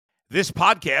This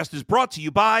podcast is brought to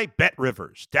you by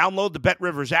BetRivers. Download the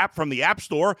BetRivers app from the App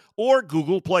Store or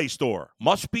Google Play Store.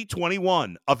 Must be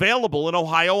 21. Available in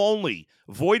Ohio only.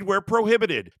 Void where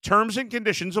prohibited. Terms and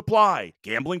conditions apply.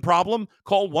 Gambling problem?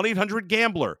 Call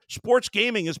 1-800-GAMBLER. Sports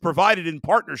gaming is provided in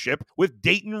partnership with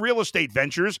Dayton Real Estate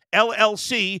Ventures,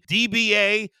 LLC,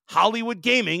 DBA, Hollywood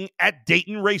Gaming at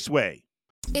Dayton Raceway.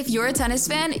 If you're a tennis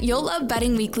fan, you'll love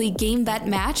Betting Weekly Game Bet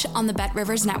Match on the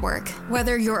BetRivers Network.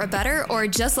 Whether you're a bettor or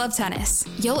just love tennis,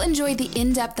 you'll enjoy the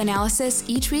in-depth analysis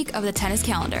each week of the tennis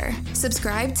calendar.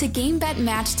 Subscribe to Game Bet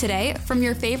Match today from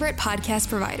your favorite podcast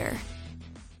provider.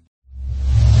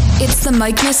 It's the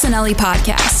Mike Missanelli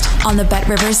Podcast on the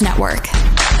BetRivers Network.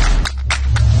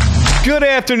 Good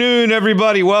afternoon,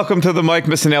 everybody. Welcome to the Mike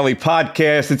Missanelli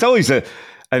Podcast. It's always an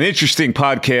interesting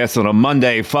podcast on a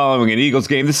Monday following an Eagles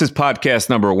game. This is podcast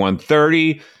number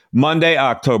 130, Monday,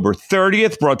 October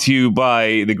 30th, brought to you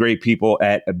by the great people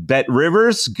at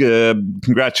BetRivers.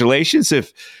 Congratulations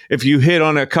if you hit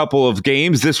on a couple of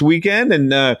games this weekend,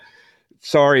 and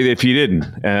sorry if you didn't.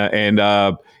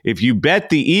 And if you bet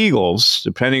the Eagles,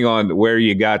 depending on where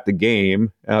you got the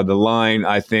game, the line,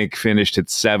 I think, finished at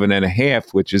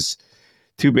 7.5, which is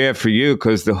too bad for you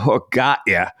because the hook got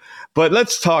you. But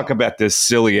let's talk about this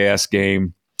silly-ass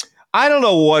game. I don't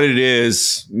know what it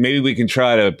is. Maybe we can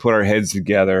try to put our heads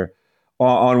together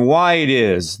on why it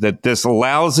is that this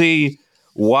lousy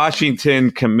Washington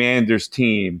Commanders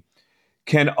team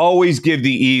can always give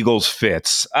the Eagles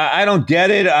fits. I don't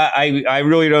get it. I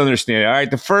really don't understand it. All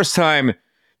right, the first time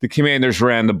the Commanders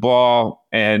ran the ball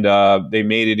and they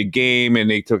made it a game and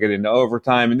they took it into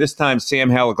overtime, and this time Sam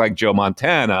Howell looked like Joe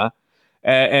Montana.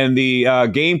 And the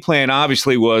game plan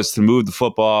obviously was to move the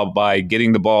football by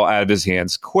getting the ball out of his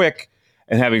hands quick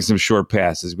and having some short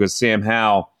passes, because Sam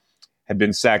Howell had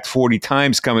been sacked 40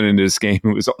 times coming into this game.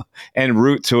 It was en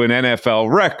route to an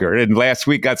NFL record, and last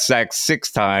week got sacked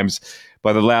 6 times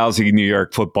by the lousy New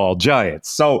York Football Giants.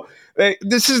 So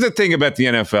this is the thing about the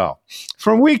NFL.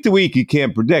 From week to week, you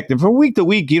can't predict. And from week to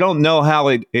week, you don't know how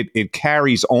it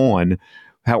carries on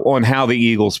how the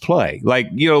Eagles play. Like,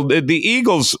 you know, the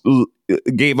Eagles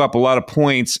gave up a lot of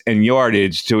points and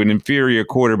yardage to an inferior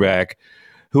quarterback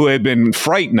who had been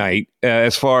fright night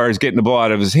as far as getting the ball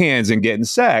out of his hands and getting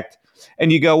sacked.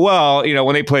 And you go, well, you know,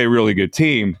 when they play a really good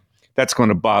team, that's going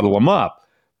to bottle them up.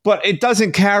 But it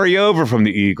doesn't carry over from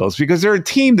the Eagles because they're a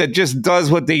team that just does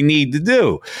what they need to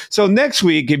do. So next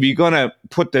week, if you're going to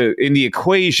put in the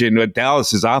equation that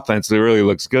Dallas's offense really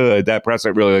looks good, that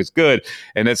Prescott really looks good,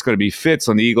 and that's going to be fits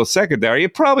on the Eagles secondary,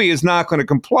 it probably is not going to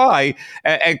comply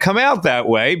and come out that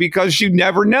way because you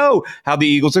never know how the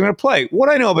Eagles are going to play. What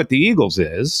I know about the Eagles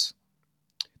is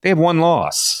they have one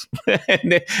loss,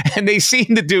 and they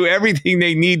seem to do everything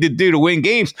they need to do to win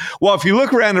games. Well, if you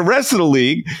look around the rest of the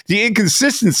league, the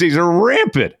inconsistencies are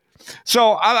rampant.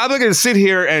 So I'm not going to sit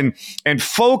here and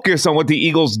focus on what the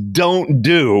Eagles don't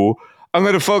do. I'm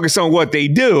going to focus on what they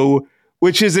do,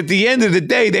 which is at the end of the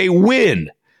day, they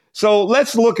win. So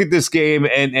let's look at this game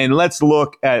and let's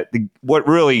look at what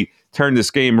really turned this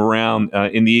game around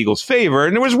in the Eagles' favor.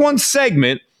 And there was one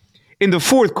segment in the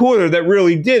fourth quarter that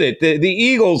really did it. The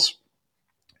Eagles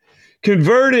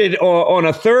converted on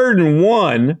a 3rd and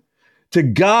 1 to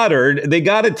Goddard. They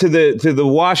got it to the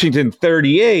Washington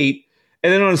 38.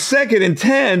 And then on 2nd and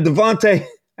 10, Devontae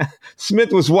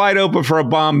Smith was wide open for a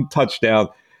bomb touchdown.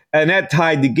 And that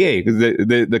tied the game.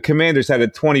 The Commanders had a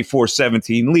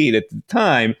 24-17 lead at the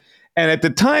time. And at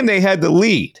the time they had the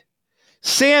lead,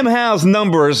 Sam Howell's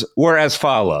numbers were as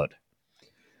followed.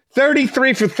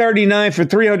 33 for 39 for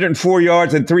 304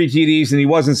 yards and 3 TDs, and he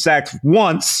wasn't sacked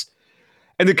once.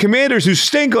 And the Commanders, who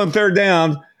stink on third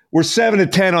down, were 7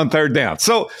 of 10 on third down.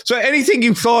 So anything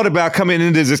you thought about coming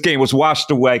into this game was washed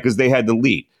away because they had the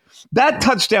lead. That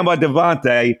touchdown by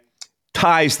Devontae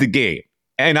ties the game.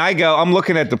 And I'm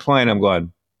looking at the play, and I'm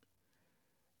going,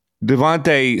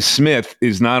 Devontae Smith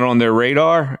is not on their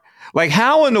radar? Like,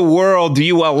 how in the world do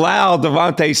you allow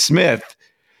Devontae Smith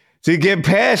to get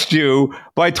past you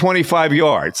by 25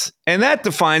 yards? And that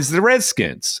defines the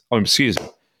Redskins.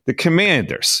 The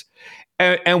Commanders.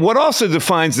 And what also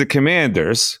defines the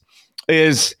Commanders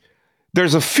is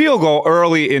there's a field goal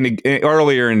earlier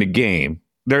in the game.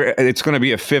 It's going to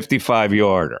be a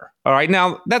 55-yarder. All right,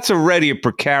 now that's already a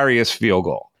precarious field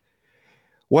goal.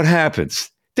 What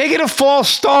happens? They get a false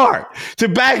start to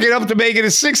back it up to make it a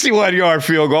 61-yard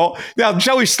field goal. Now,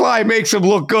 Joey Sly makes him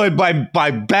look good by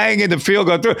banging the field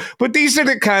goal through. But these are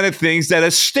the kind of things that a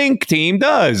stink team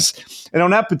does. And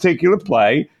on that particular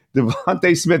play,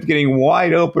 Devontae Smith getting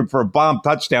wide open for a bomb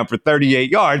touchdown for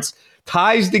 38 yards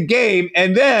ties the game.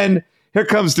 And then here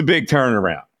comes the big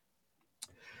turnaround.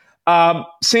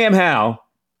 Sam Howell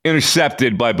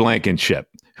intercepted by Blankenship,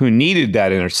 who needed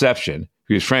that interception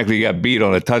because, frankly, he got beat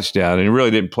on a touchdown and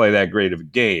really didn't play that great of a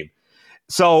game.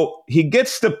 So he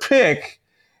gets the pick,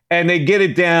 and they get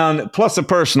it down, plus a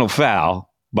personal foul,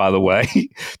 by the way,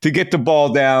 to get the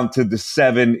ball down to the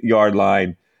 7-yard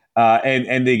line,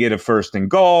 and they get a 1st and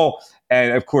goal.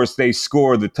 And, of course, they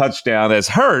score the touchdown as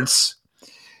Hurts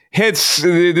hits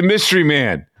the mystery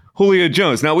man, Julio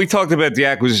Jones. Now, we talked about the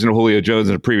acquisition of Julio Jones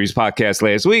in a previous podcast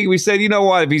last week. We said, you know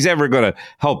what, if he's ever going to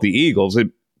help the Eagles,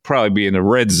 it'd probably be in the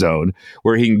red zone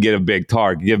where he can get a big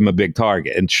target, give him a big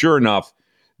target. And sure enough,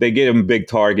 they get him a big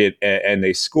target and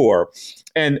they score.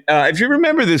 And if you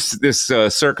remember this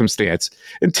circumstance,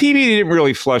 and TV didn't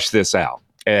really flush this out.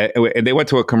 And they went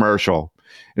to a commercial,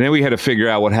 and then we had to figure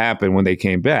out what happened when they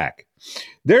came back.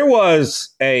 There was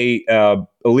a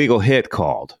illegal hit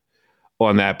called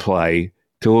on that play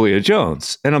to Julio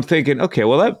Jones. And I'm thinking, okay,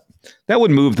 well, that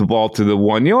would move the ball to the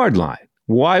 1-yard line.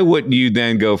 Why wouldn't you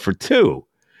then go for 2?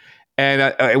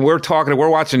 And we're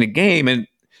watching the game, and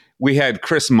we had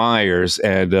Chris Myers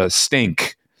and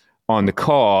Stink on the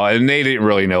call, and they didn't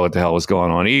really know what the hell was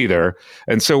going on either.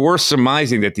 And so we're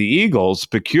surmising that the Eagles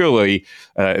peculiarly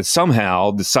somehow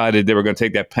decided they were going to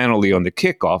take that penalty on the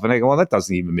kickoff. And I go, well, that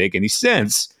doesn't even make any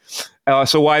sense.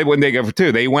 So why wouldn't they go for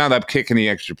 2? They wound up kicking the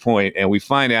extra point, and we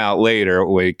find out later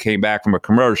when we came back from a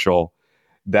commercial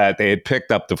that they had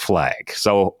picked up the flag.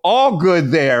 So all good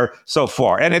there so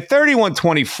far. And at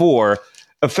 31-24,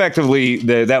 effectively,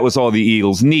 that was all the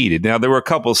Eagles needed. Now, there were a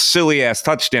couple silly-ass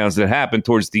touchdowns that happened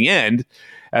towards the end.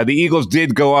 The Eagles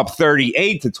did go up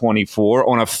 38-24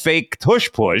 on a fake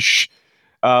tush-push,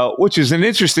 which is an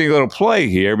interesting little play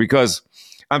here because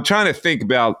I'm trying to think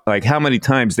about like how many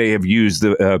times they have used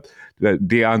the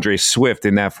DeAndre Swift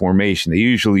in that formation. They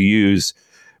usually use –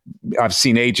 I've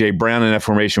seen A.J. Brown in that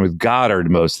formation with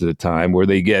Goddard most of the time where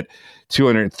they get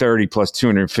 230 plus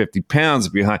 250 pounds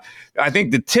behind. I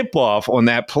think the tip-off on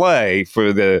that play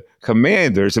for the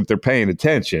Commanders, if they're paying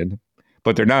attention,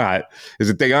 but they're not, is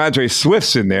that DeAndre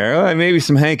Swift's in there. Maybe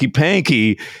some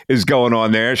hanky-panky is going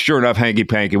on there. Sure enough,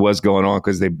 hanky-panky was going on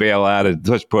because they bail out a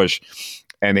push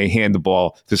and they hand the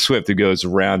ball to Swift who goes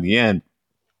around the end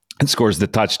and scores the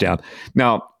touchdown.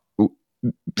 Now,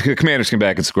 the Commanders came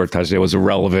back and scored a touchdown. It was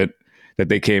irrelevant that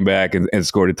they came back and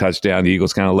scored a touchdown. The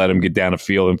Eagles kind of let them get down the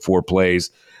field in 4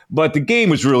 plays. But the game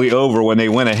was really over when they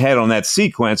went ahead on that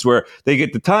sequence where they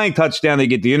get the tying touchdown, they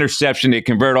get the interception, they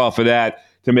convert off of that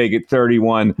to make it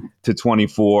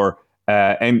 31-24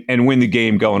 and win the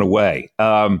game going away.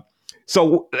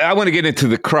 So I want to get into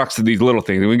the crux of these little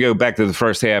things. We go back to the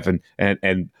first half and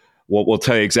we'll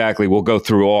tell you exactly. We'll go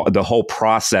through the whole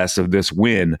process of this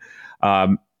win.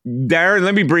 Darren,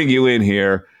 let me bring you in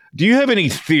here. Do you have any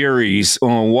theories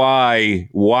on why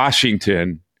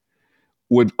Washington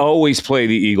would always play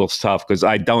the Eagles tough? Because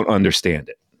I don't understand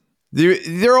it.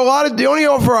 There are a lot of the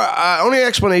only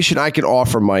explanation I can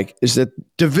offer, Mike, is that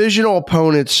divisional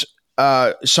opponents,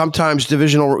 sometimes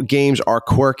divisional games are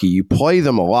quirky. You play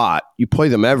them a lot. You play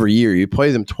them every year. You play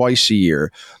them twice a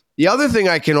year. The other thing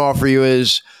I can offer you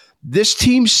is this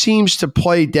team seems to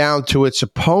play down to its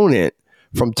opponent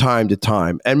from time to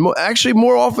time, and actually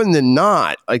more often than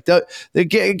not, like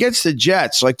against the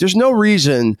Jets, like there's no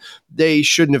reason they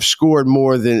shouldn't have scored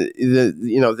more than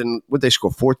what they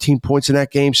scored 14 points in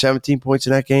that game, 17 points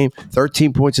in that game,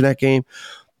 13 points in that game.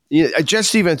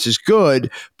 Jets defense is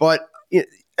good, but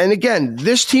and again,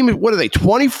 this team, what are they,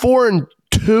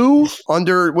 24-2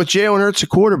 under with Jalen Hurts, a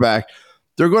quarterback?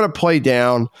 They're going to play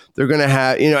down. They're going to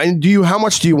have, and how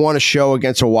much do you want to show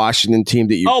against a Washington team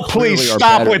that you? Oh, please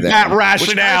stop with that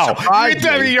rationale.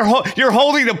 You're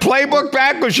holding the playbook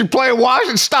back because you're playing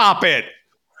Washington. Stop it.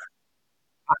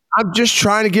 I'm just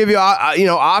trying to give you,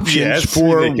 options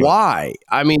for why.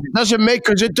 I mean, it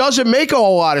doesn't make a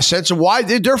whole lot of sense of why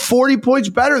they're 40 points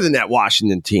better than that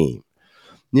Washington team.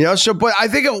 But I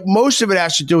think most of it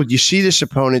has to do with you see this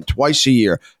opponent twice a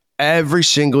year, every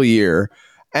single year.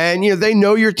 And, they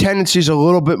know your tendencies a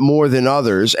little bit more than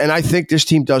others. And I think this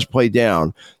team does play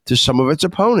down to some of its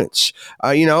opponents.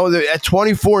 At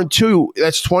 24-2,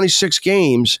 that's 26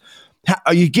 games.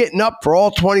 Are you getting up for all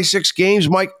 26 games,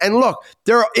 Mike? And look,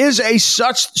 there is a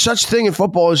such thing in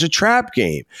football as a trap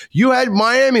game. You had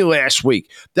Miami last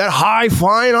week, that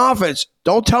high-flying offense.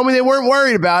 Don't tell me they weren't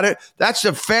worried about it. That's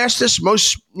the fastest,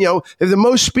 the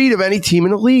most speed of any team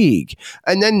in the league.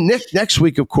 And then next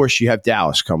week, of course, you have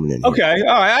Dallas coming in. Okay,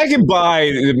 all right. I can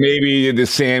buy maybe the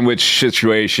sandwich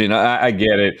situation. I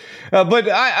get it. But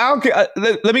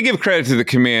let me give credit to the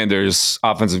Commanders'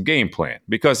 offensive game plan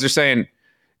because they're saying,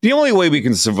 the only way we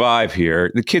can survive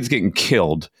here, the kid's getting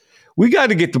killed. We got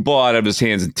to get the ball out of his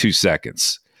hands in 2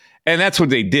 seconds. And that's what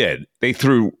they did. They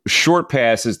threw short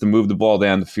passes to move the ball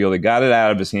down the field. They got it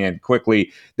out of his hand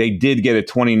quickly. They did get a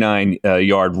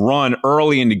 29-yard run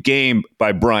early in the game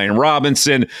by Brian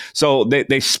Robinson. So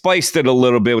they spiced it a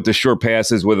little bit with the short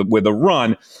passes with a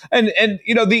run. And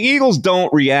the Eagles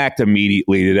don't react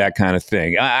immediately to that kind of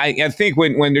thing. I think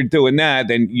when they're doing that,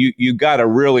 then you got to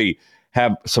really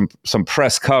have some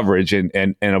press coverage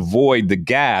and avoid the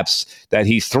gaps that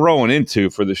he's throwing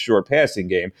into for the short passing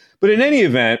game. But in any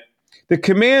event, the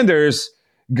Commanders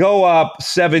go up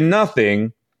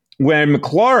 7-0 when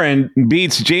McLaurin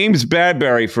beats James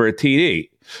Bradbury for a TD.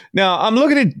 Now, I'm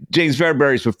looking at James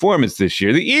Bradbury's performance this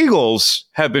year. The Eagles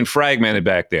have been fragmented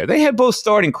back there. They had both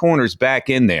starting corners back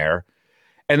in there,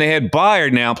 and they had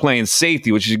Byard now playing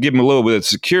safety, which should give him a little bit of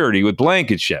security with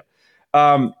Blankenship.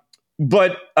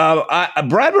 But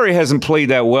Bradbury hasn't played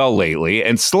that well lately,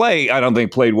 and Slay, I don't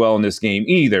think, played well in this game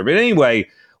either. But anyway,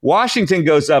 Washington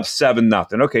goes up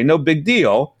 7-0. Okay, no big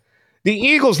deal. The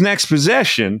Eagles' next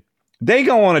possession, they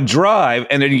go on a drive,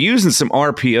 and they're using some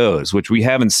RPOs, which we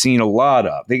haven't seen a lot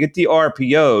of. They get the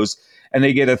RPOs, and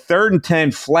they get a 3rd and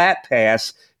 10 flat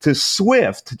pass to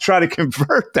Swift to try to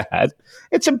convert that.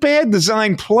 It's a bad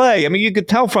design play. I mean, you could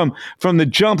tell from the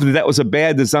jump that was a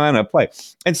bad design of play.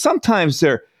 And sometimes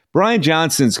Brian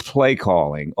Johnson's play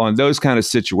calling on those kind of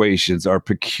situations are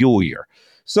peculiar.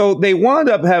 So they wound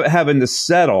up having to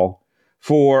settle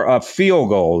for a field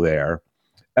goal there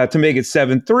to make it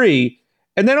 7-3.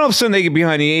 And then all of a sudden they get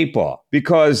behind the 8 ball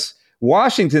because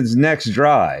Washington's next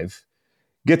drive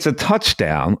gets a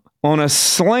touchdown on a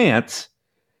slant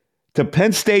to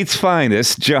Penn State's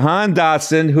finest, Jahan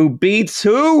Dotson, who beats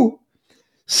who?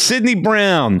 Sidney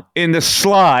Brown in the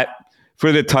slot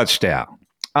for the touchdown.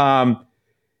 Like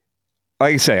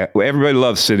I say, everybody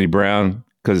loves Sidney Brown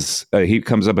because he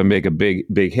comes up and make a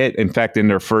big hit. In fact, in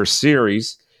their first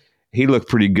series, he looked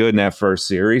pretty good in that first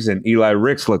series, and Eli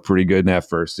Ricks looked pretty good in that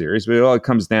first series. But it all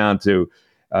comes down to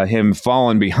him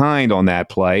falling behind on that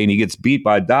play, and he gets beat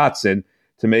by Dotson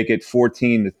to make it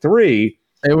 14-3.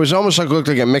 It was almost like looked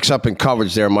like a mix-up in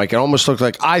coverage there, Mike. It almost looked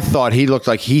like he thought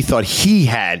he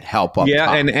had help up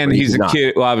top. And he's a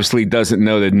kid who obviously doesn't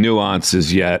know the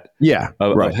nuances yet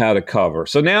of how to cover.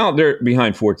 So now they're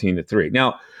behind 14-3.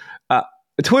 Now,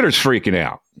 Twitter's freaking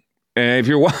out. And if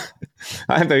you're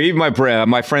I have to, even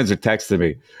my friends are texting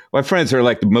me. My friends are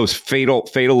like the most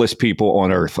fatalist people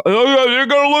on earth. Oh, you're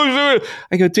going to lose.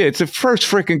 I go, dude, it's the first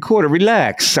freaking quarter.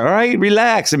 Relax, all right?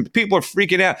 Relax. And people are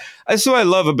freaking out. That's what I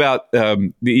love about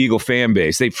the Eagle fan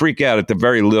base. They freak out at the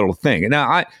very little thing. And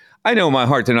now I know in my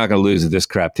heart they're not going to lose to this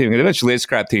crap team. And eventually this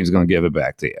crap team is going to give it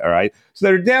back to you, all right? So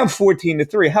they're down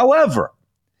 14-3. However,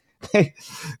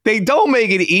 they don't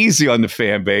make it easy on the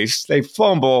fan base. They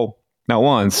fumble not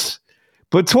once,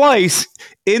 but twice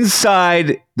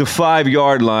inside the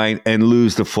 5-yard line and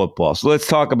lose the football. So let's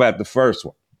talk about the first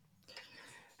one.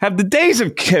 Have the days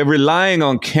of relying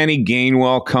on Kenny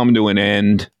Gainwell come to an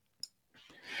end?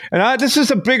 And this is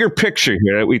a bigger picture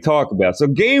here that we talk about. So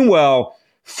Gainwell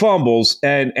fumbles,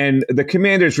 and the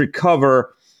Commanders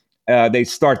recover. They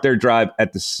start their drive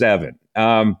at the 7.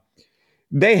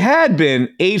 They had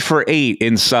been 8 for 8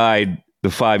 inside the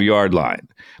 5-yard line,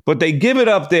 but they give it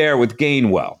up there with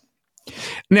Gainwell.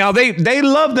 Now, they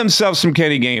love themselves some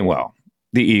Kenny Gainwell,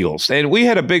 the Eagles. And we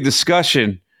had a big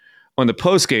discussion on the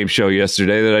postgame show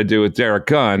yesterday that I do with Derek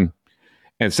Gunn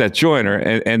and Seth Joyner.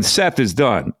 And Seth is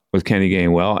done with Kenny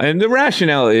Gainwell. And the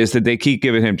rationale is that they keep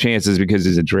giving him chances because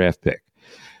he's a draft pick.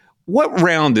 What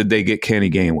round did they get Kenny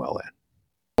Gainwell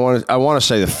in? I want to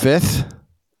say the 5th.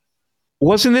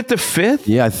 Wasn't it the 5th?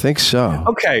 Yeah, I think so.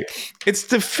 Okay, it's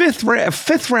the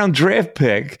 5th round draft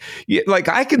pick. Like,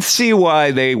 I can see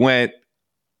why they went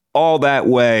all that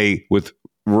way with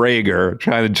Rager,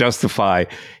 trying to justify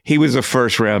he was a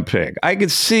first-round pick. I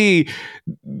could see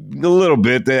a little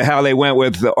bit how they went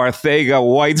with the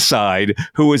Arcega-Whiteside,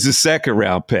 who was a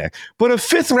second-round pick. But a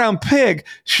 5th-round pick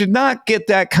should not get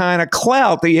that kind of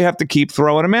clout that you have to keep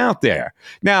throwing him out there.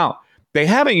 Now, they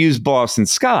haven't used Boston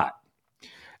Scott.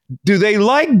 Do they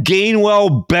like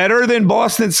Gainwell better than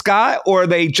Boston Scott, or are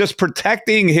they just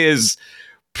protecting his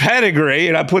pedigree,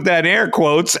 and I put that in air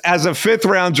quotes, as a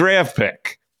 5th-round draft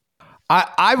pick?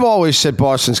 I've always said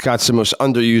Boston Scott's the most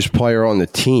underused player on the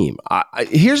team.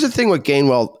 Here's the thing with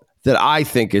Gainwell that I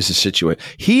think is the situation.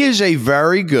 He is a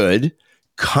very good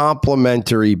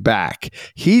complimentary back.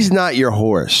 He's not your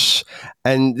horse.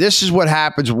 And this is what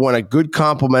happens when a good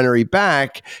complimentary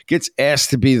back gets asked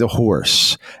to be the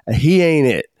horse. He ain't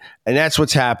it. And that's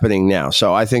what's happening now.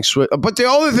 So I think Swift. But the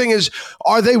other thing is,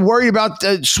 are they worried about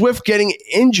Swift getting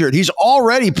injured? He's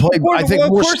already played, I think,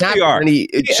 more snaps than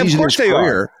he's in his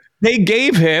career. They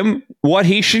gave him what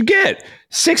he should get.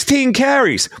 16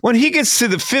 carries. When he gets to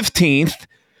the 15th,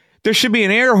 there should be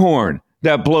an air horn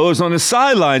that blows on the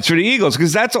sidelines for the Eagles,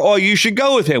 because that's all you should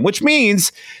go with him, which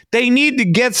means they need to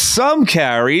get some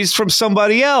carries from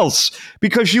somebody else,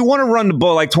 because you want to run the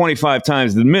ball like 25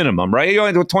 times the minimum, right? You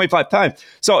only do it 25 times.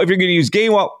 So if you're going to use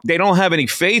Gainwell, they don't have any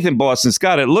faith in Boston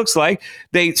Scott, it looks like.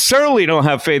 They certainly don't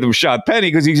have faith in Rashad Penny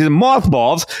because he's in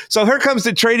mothballs. So here comes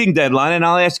the trading deadline, and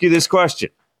I'll ask you this question.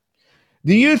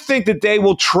 Do you think that they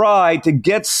will try to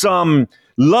get some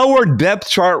lower depth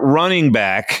chart running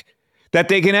back that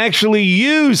they can actually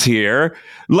use here,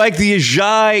 like the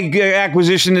Ajay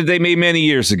acquisition that they made many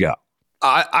years ago?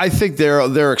 I think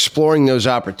they're exploring those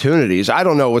opportunities. I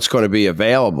don't know what's going to be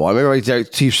available. I mean, everybody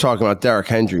keeps talking about Derrick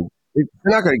Henry. They're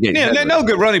not going to get. Yeah, no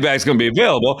good running back is going to be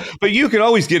available, but you can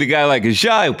always get a guy like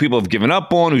Ajay, who people have given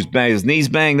up on, his knees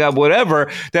banged up, whatever,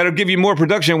 that'll give you more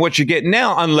production than what you're getting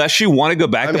now, unless you want to go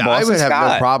back to Boston I would have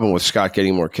Scott. no problem with Scott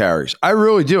getting more carries. I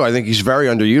really do. I think he's very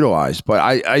underutilized, but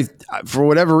I for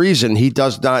whatever reason, he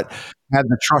does not have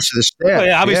the trust of the staff. Well,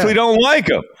 they obviously don't like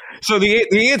him. So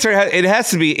the answer, it has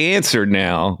to be answered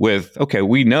now with, okay,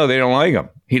 we know they don't like him.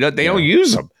 They don't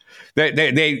use him.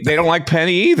 They don't like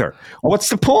Penny either. What's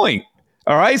the point?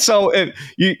 All right, so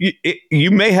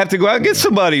you may have to go out and get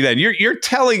somebody. Then you're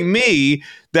telling me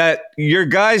that your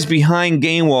guys behind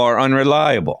Gainwell are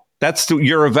unreliable. That's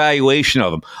your evaluation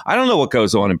of him. I don't know what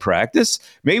goes on in practice.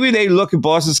 Maybe they look at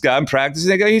Boston Scott in practice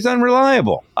and they go, he's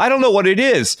unreliable. I don't know what it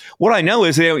is. What I know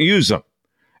is they don't use him.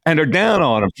 And they're down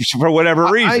on him for whatever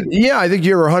reason. I think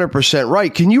you're 100%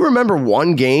 right. Can you remember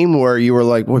one game where you were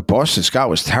like, boy, Boston Scott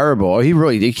was terrible.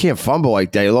 He can't fumble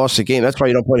like that. He lost the game. That's why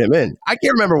you don't put him in. I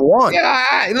can't remember one.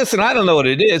 Yeah, listen, I don't know what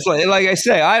it is. Like I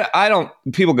say, I don't,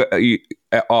 people go,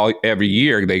 every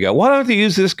year they go, why don't they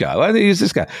use this guy? Why don't they use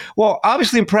this guy? Well,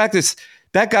 obviously in practice,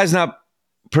 that guy's not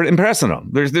impressing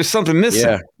them. There's something missing.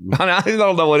 Yeah. I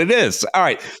don't know what it is. All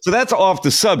right. So that's off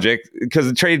the subject because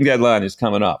the trading deadline is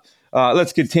coming up.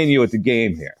 Let's continue with the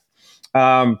game here.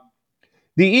 The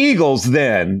Eagles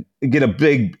then get a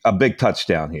big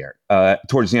touchdown here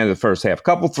towards the end of the first half. A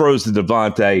couple throws to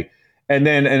Devontae, and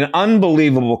then an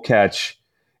unbelievable catch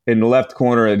in the left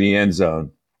corner of the end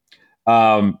zone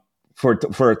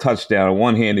for a touchdown, a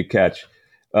one-handed catch,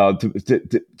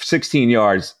 to 16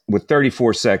 yards with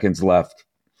 34 seconds left.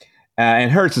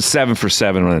 And Hurts is 7 for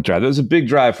 7 on the drive. It was a big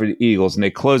drive for the Eagles, and they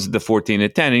closed it to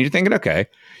 14-10. And you're thinking, okay,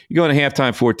 you're going to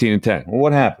halftime 14-10. Well,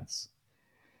 what happens?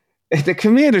 The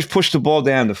Commanders push the ball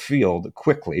down the field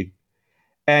quickly,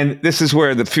 and this is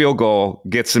where the field goal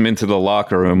gets them into the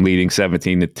locker room, leading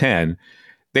 17-10.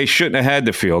 They shouldn't have had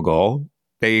the field goal.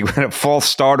 They had a false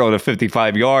start on a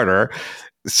 55-yarder.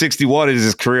 61 is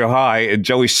his career high, and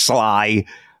Joey Sly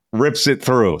rips it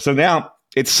through. So now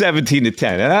it's 17-10.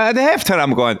 And at halftime,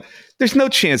 I'm going, there's no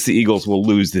chance the Eagles will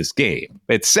lose this game.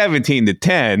 It's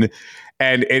 17-10,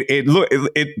 and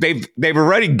they've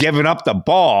already given up the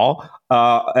ball.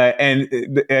 And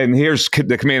here's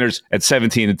the Commanders at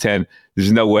 17-10.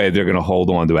 There's no way they're going to hold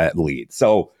on to that lead.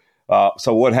 So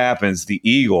what happens? The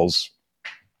Eagles,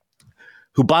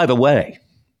 who, by the way,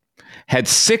 had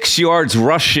 6 yards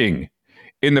rushing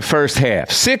in the first half.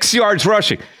 6 yards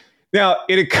rushing. Now,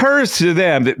 it occurs to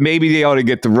them that maybe they ought to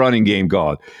get the running game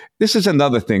going. This is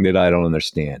another thing that I don't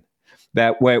understand.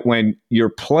 That when you're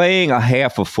playing a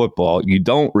half of football, you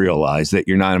don't realize that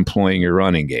you're not employing your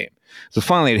running game. So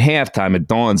finally, at halftime, it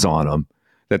dawns on them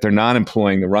that they're not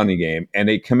employing the running game, and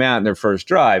they come out in their first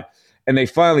drive, and they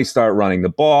finally start running the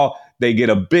ball. They get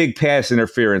a big pass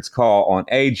interference call on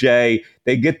AJ.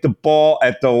 They get the ball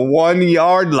at the 1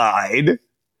 yard line,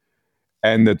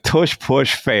 and the tush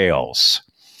push fails.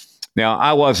 Now,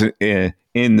 I wasn't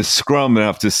in the scrum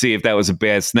enough to see if that was a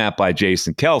bad snap by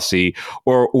Jason Kelce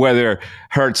or whether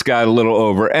Hurts got a little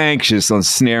over anxious on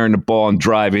snaring the ball and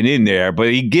driving in there,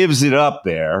 but he gives it up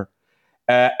there.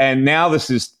 And now this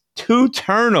is 2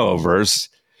 turnovers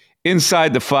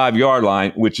inside the 5 yard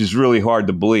line, which is really hard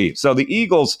to believe. So the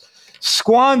Eagles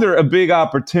squander a big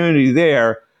opportunity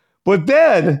there, but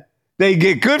then they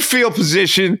get good field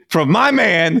position from my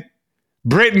man,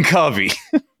 Britton Covey,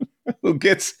 who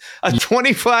gets a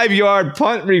 25-yard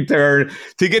punt return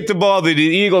to get the ball to the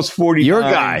Eagles 49. Your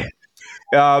guy.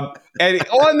 And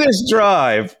on this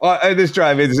drive,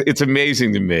 it's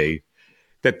amazing to me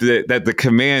that the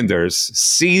Commanders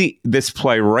see this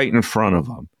play right in front of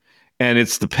them, and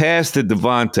it's the pass to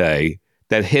Devontae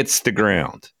that hits the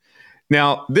ground.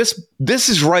 Now, this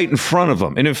is right in front of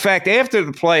them. And in fact, after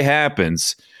the play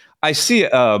happens, I see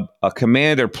a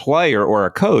Commander player or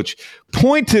a coach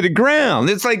point to the ground.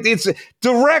 It's like it's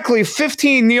directly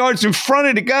 15 yards in front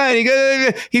of the guy,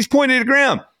 and he's pointing to the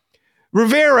ground.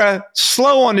 Rivera,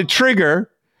 slow on the trigger,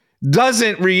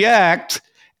 doesn't react.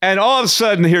 And all of a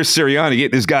sudden, here's Sirianni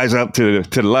getting his guys up to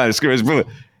the line of scrimmage,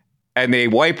 and they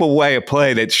wipe away a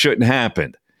play that shouldn't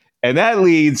happen. And that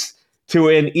leads to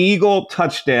an Eagle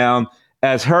touchdown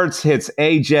as Hurts hits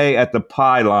AJ at the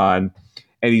pylon,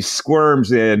 and he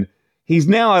squirms in. He's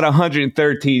now at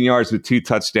 113 yards with 2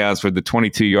 touchdowns for the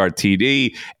 22-yard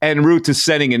TD, en route to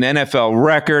setting an NFL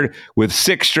record with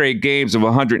 6 straight games of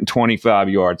 125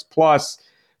 yards plus.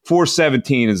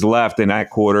 4:17 is left in that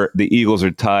quarter. The Eagles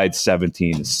are tied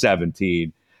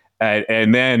 17-17.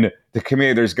 And then the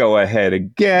Commanders go ahead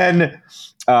again.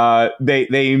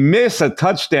 They miss a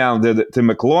touchdown to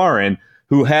McLaurin,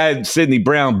 who had Sidney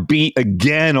Brown beat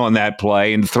again on that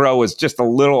play, and the throw was just a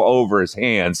little over his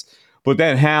hands. But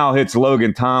then Howell hits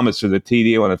Logan Thomas for the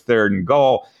TD on a 3rd and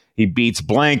goal. He beats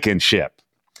Blankenship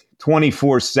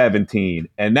 24-17.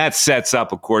 And that sets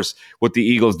up, of course, what the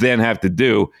Eagles then have to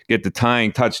do, get the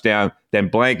tying touchdown. Then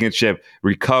Blankenship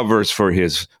recovers for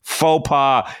his faux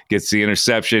pas, gets the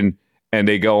interception, and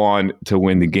they go on to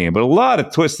win the game. But a lot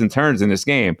of twists and turns in this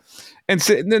game. And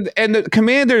the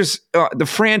Commanders, the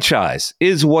franchise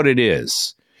is what it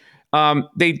is.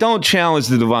 They don't challenge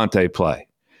the Devontae play.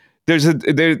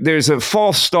 There's a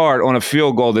false start on a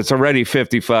field goal that's already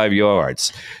 55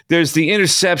 yards. There's the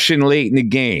interception late in the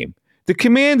game. The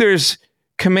Commanders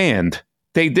command.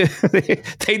 They do.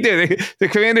 They do. The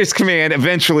Commanders command.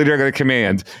 Eventually, they're going to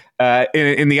command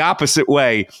in the opposite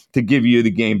way to give you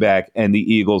the game back, and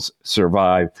the Eagles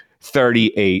survive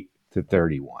 38-31.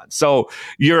 So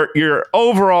your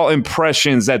overall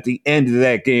impressions at the end of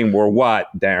that game were what,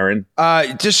 Darren?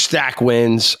 Just stack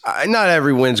wins. Not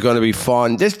every win's going to be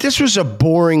fun. This was a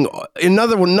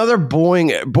another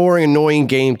boring, annoying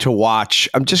game to watch.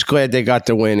 I'm just glad they got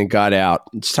the win and got out.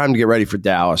 It's time to get ready for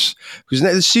Dallas because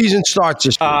the season starts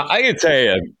this week. I can tell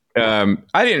you,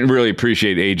 I didn't really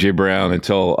appreciate AJ Brown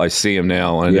until I see him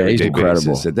now on an everyday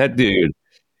basis. That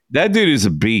dude is a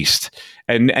beast.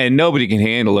 And nobody can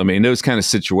handle him in those kind of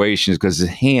situations because his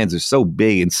hands are so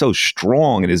big and so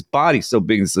strong, and his body's so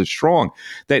big and so strong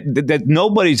that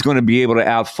nobody's going to be able to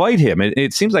outfight him. And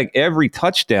it seems like every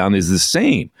touchdown is the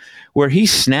same, where he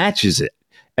snatches it,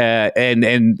 and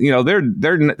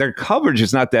their coverage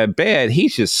is not that bad.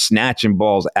 He's just snatching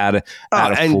balls out of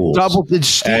fools. Did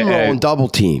steamrolling double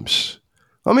teams.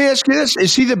 Let me ask you this.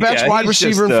 Is he the best wide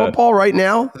receiver in football right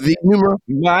now?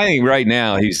 I think right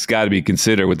now he's got to be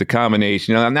considered with the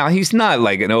combination. Now, he's not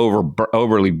like an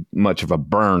overly much of a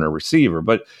burner receiver,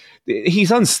 but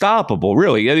he's unstoppable,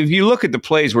 really. If you look at the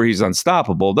plays where he's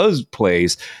unstoppable, those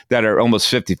plays that are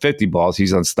almost 50-50 balls,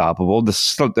 he's unstoppable.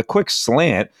 The quick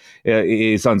slant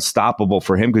is unstoppable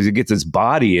for him because he gets his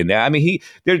body in there. I mean,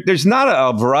 there's not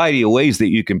a variety of ways that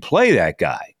you can play that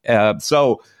guy.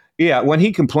 Yeah, when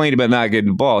he complained about not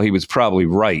getting the ball, he was probably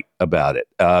right about it.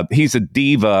 He's a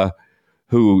diva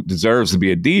who deserves to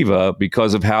be a diva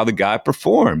because of how the guy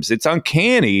performs. It's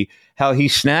uncanny how he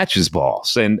snatches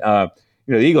balls. And,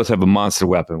 the Eagles have a monster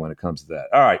weapon when it comes to that.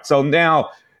 All right, so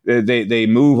now they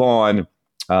move on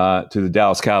to the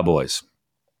Dallas Cowboys.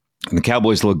 And the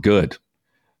Cowboys look good,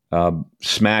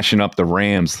 smashing up the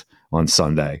Rams on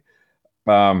Sunday.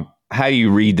 How do you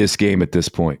read this game at this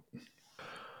point?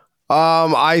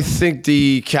 I think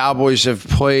the Cowboys have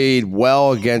played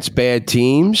well against bad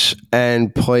teams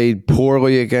and played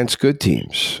poorly against good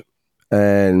teams.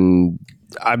 And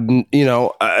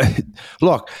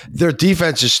look, their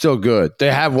defense is still good.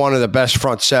 They have one of the best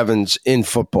front sevens in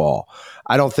football.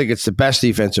 I don't think it's the best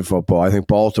defense in football. I think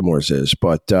Baltimore's is,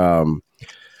 but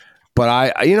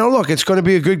look, it's going to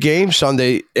be a good game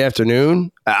Sunday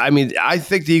afternoon. I mean, I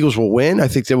think the Eagles will win. I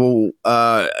think they will.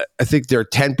 I think they're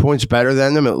 10 points better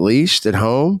than them at least at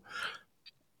home.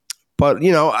 But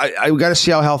I got to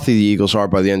see how healthy the Eagles are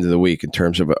by the end of the week in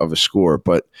terms of a score.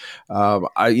 But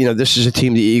this is a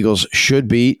team the Eagles should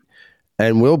beat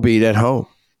and will beat at home.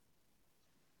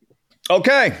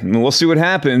 Okay, we'll see what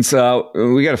happens.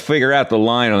 We got to figure out the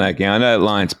line on that game. I know that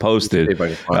line's posted.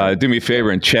 Do me a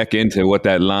favor and check into what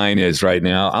that line is right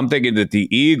now. I'm thinking that the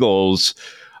Eagles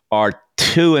are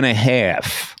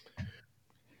 2.5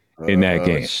 in that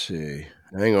game. Let's see.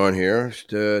 Hang on here.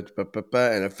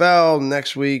 NFL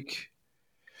next week.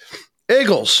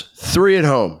 Eagles 3 at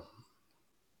home.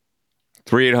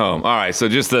 3 at home. All right, so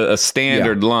just a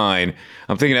standard line.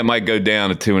 I'm thinking that might go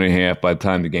down to 2.5 by the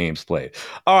time the game's played.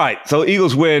 All right, so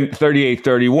Eagles win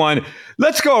 38-31.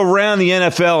 Let's go around the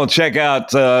NFL and check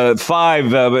out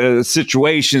 5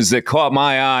 situations that caught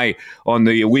my eye on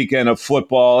the weekend of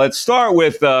football. Let's start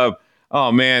with,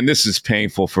 this is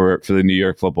painful for the New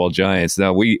York Football Giants.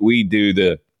 Now, we do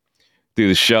the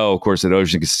show, of course, at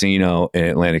Ocean Casino in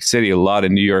Atlantic City. A lot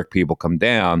of New York people come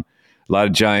down. a lot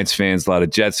of Giants fans, a lot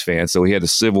of Jets fans. So we had a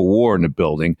civil war in the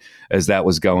building as that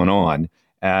was going on.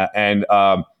 And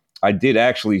I did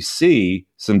actually see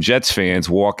some Jets fans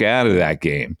walk out of that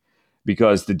game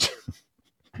because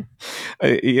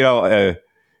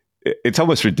it's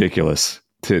almost ridiculous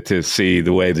to see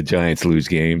the way the Giants lose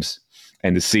games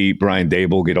and to see Brian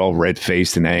Dable get all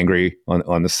red-faced and angry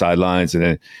on the sidelines, and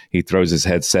then he throws his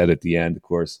headset at the end, of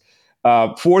course.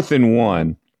 4th and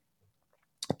 1,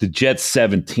 the Jets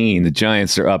 17. The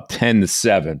Giants are up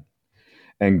 10-7,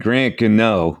 and Grant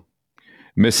Gano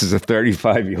misses a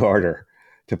 35-yarder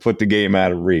to put the game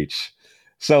out of reach.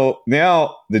 So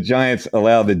now the Giants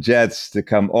allow the Jets to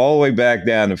come all the way back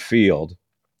down the field,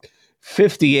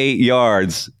 58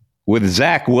 yards with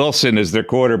Zach Wilson as their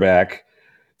quarterback,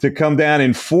 to come down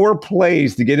in 4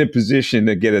 plays to get in position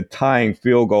to get a tying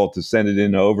field goal to send it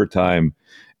into overtime.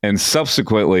 And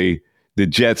subsequently, the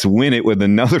Jets win it with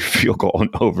another field goal in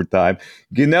overtime.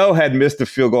 Gano had missed a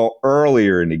field goal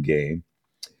earlier in the game.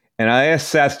 And I asked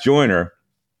Seth Joyner,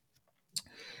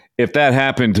 if that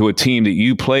happened to a team that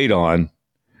you played on,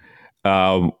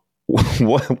 what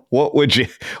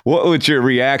would your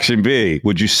reaction be?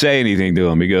 Would you say anything to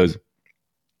him? He goes,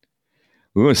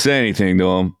 we wouldn't say anything to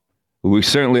him. We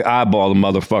certainly eyeball the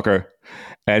motherfucker,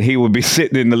 and he would be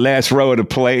sitting in the last row of the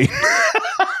plane.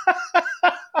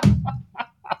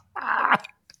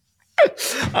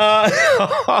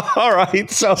 All right,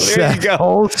 so there you go.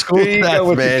 Old school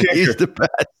Seth, man. He's the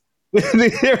best.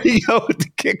 There you go with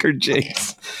the kicker,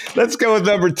 James. Let's go with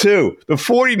number 2. The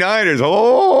 49ers.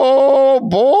 Oh,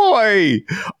 boy.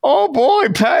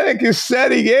 Panic is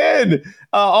setting in.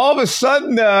 All of a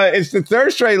sudden, it's the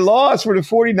third straight loss for the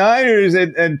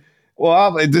 49ers. And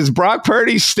well, does Brock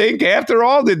Purdy stink after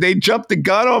all? Did they jump the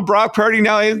gun on Brock Purdy?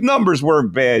 Now, his numbers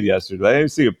weren't bad yesterday. I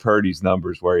didn't see what Purdy's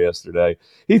numbers were yesterday.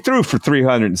 He threw for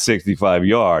 365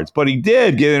 yards, but he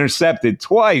did get intercepted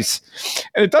twice.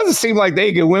 And it doesn't seem like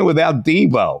they can win without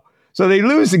Debo. So they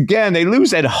lose again. They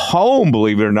lose at home,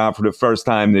 believe it or not, for the first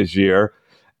time this year.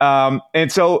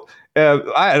 And so the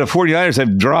 49ers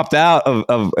have dropped out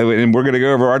of and we're going to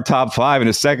go over our top 5 in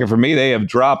a second. For me, they have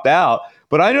dropped out.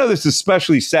 But I know this is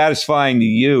especially satisfying to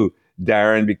you,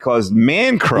 Darren, because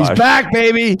Man Crush, he's back,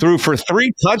 baby, threw for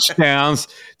 3 touchdowns.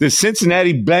 The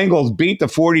Cincinnati Bengals beat the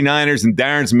 49ers, and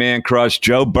Darren's Man Crush,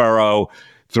 Joe Burrow,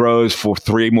 throws for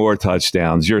 3 more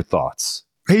touchdowns. Your thoughts?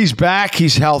 He's back.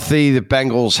 He's healthy. The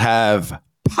Bengals have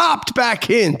popped back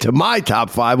into my top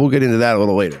 5. We'll get into that a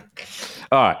little later.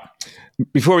 All right.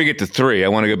 Before we get to 3, I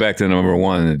want to go back to number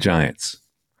 1, the Giants.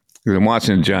 Because I'm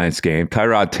watching the Giants game.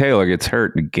 Tyrod Taylor gets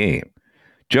hurt in the game.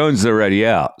 Jones is already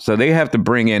out. So they have to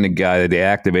bring in a guy that they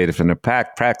activated from the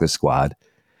practice squad,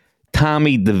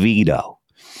 Tommy DeVito.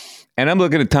 And I'm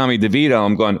looking at Tommy DeVito.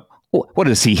 I'm going, what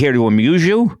is he here to amuse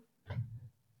you?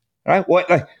 Right?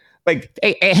 What? Hey,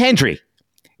 Hendry,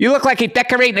 you look like you're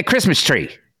decorating a Christmas tree.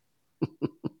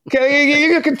 Okay,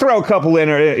 you can throw a couple in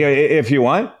if you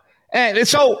want. And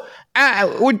so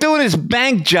we're doing this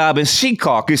bank job in Sea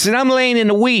Caucus, and I'm laying in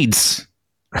the weeds.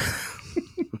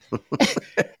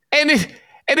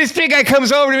 And this big guy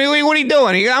comes over to me. What are you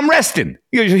doing? I'm resting.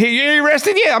 He goes, you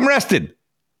resting? Yeah, I'm resting.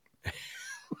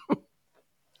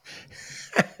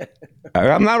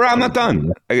 I'm not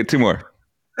done. I got 2 more.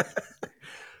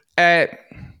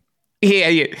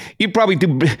 You probably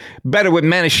do better with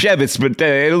Manischewitz, but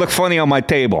it'll look funny on my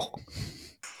table.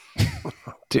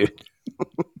 Dude.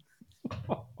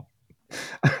 All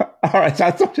right.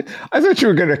 I thought you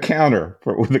were going to counter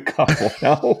with a couple.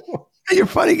 No? You're a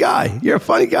funny guy. You're a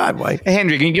funny guy, Mike. Hey,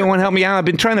 Hendrick, you want to help me out? I've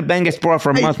been trying to bang this broad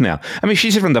for a month now. I mean,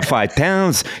 she's from the 5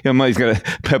 towns. He's got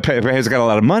a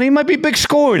lot of money. He might be a big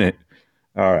score in it.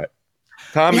 All right.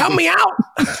 Tommy, help me out.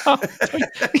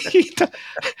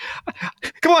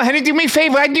 Come on, Henry, do me a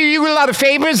favor. I do you a lot of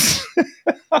favors.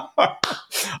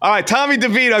 All right, Tommy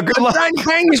DeVito, good luck.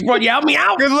 You help me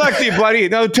out. Good luck to you, buddy.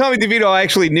 No, Tommy DeVito, I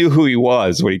actually knew who he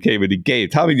was when he came in the game.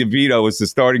 Tommy DeVito was the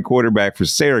starting quarterback for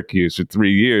Syracuse for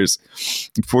 3 years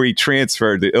before he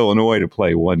transferred to Illinois to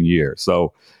play 1 year.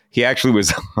 So he actually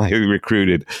was a highly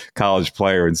recruited college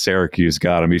player, and Syracuse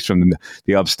got him. He's from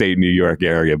the upstate New York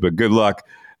area. But good luck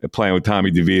playing with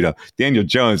Tommy DeVito. Daniel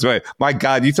Jones, right? My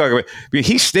God, you talk about,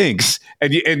 he stinks,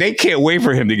 and they can't wait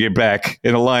for him to get back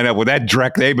in the lineup with that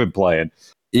dreck they've been playing.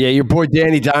 Yeah, your boy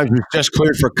Danny Dimes was just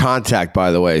cleared for contact, by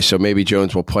the way, so maybe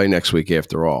Jones will play next week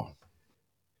after all.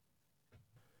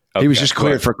 Okay, he was just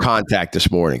cleared for contact this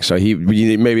morning, so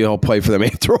maybe he'll play for them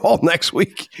after all next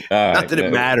week. Not that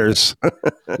it matters.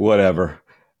 Whatever.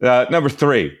 Number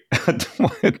 3,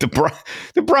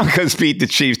 the Broncos beat the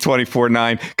Chiefs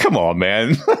 24-9. Come on,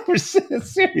 man.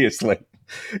 Seriously.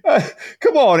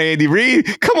 Come on, Andy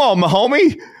Reid. Come on, my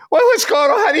homie. What's going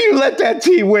on? How do you let that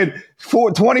team win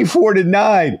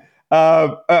 24-9?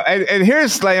 And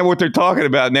here's what they're talking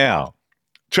about now.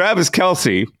 Travis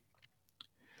Kelce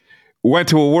went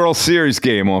to a World Series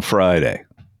game on Friday.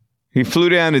 He flew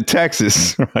down to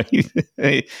Texas, right?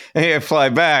 And he had to fly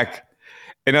back.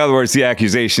 In other words, the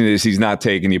accusation is he's not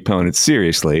taking the opponent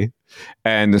seriously.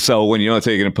 And so when you don't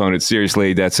take an opponent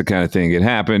seriously, that's the kind of thing that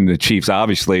happened. The Chiefs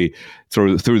obviously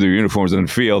threw their uniforms on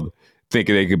the field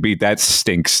thinking they could beat that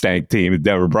stank team, the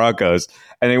Denver Broncos,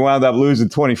 and they wound up losing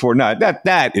 24-9.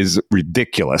 That is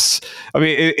ridiculous. I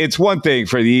mean, it's one thing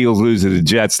for the Eagles losing to the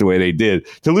Jets the way they did.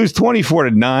 To lose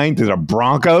 24-9 to the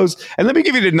Broncos, and let me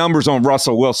give you the numbers on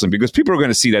Russell Wilson because people are going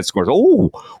to see that score.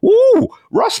 Ooh,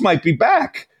 Russ might be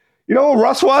back. You know what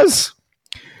Russ was?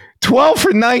 12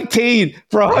 for 19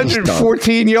 for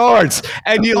 114 yards,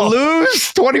 and you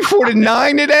lose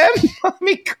 24-9 to them? I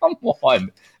mean, come on.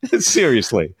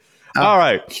 Seriously. All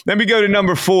right, let me go to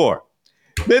number 4.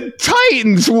 The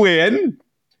Titans win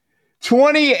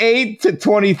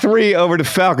 28-23 over the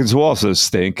Falcons, who also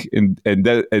stink, and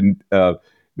they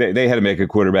had to make a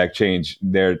quarterback change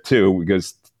there too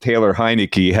because Taylor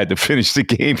Heineke had to finish the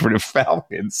game for the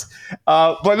Falcons.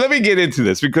 But let me get into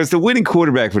this because the winning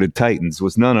quarterback for the Titans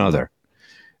was none other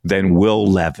than Will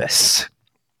Levis.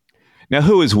 Now,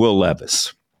 who is Will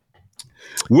Levis?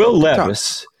 Will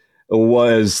Levis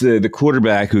was the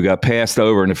quarterback who got passed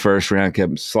over in the first round,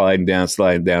 kept sliding down.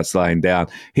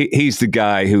 He's the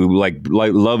guy who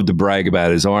loved to brag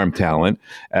about his arm talent,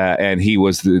 and he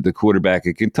was the quarterback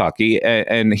at Kentucky,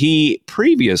 and he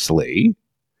previously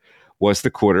was the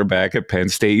quarterback at Penn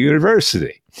State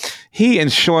University. He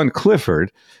and Sean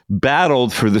Clifford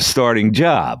battled for the starting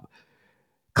job.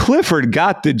 Clifford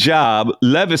got the job.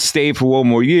 Levis stayed for one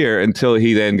more year until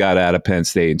he then got out of Penn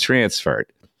State and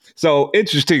transferred. So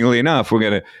interestingly enough,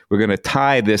 we're gonna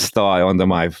tie this thought onto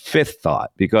my 5th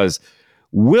thought because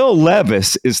Will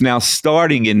Levis is now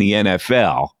starting in the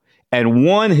NFL and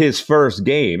won his first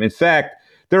game. In fact,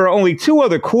 there are only 2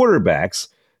 other quarterbacks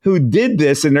who did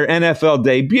this in their NFL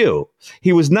debut.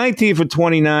 He was 19 for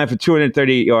 29 for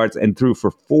 238 yards and threw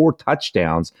for 4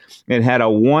 touchdowns and had a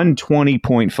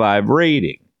 120.5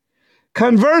 rating.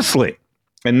 Conversely,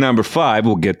 and number 5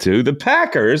 we'll get to, the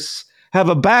Packers have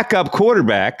a backup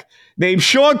quarterback named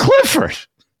Sean Clifford.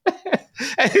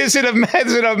 Is it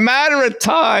a matter of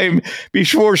time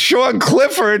before Sean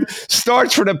Clifford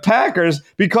starts for the Packers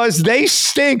because they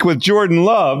stink with Jordan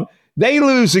Love? They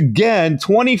lose again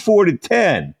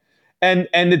 24-10. And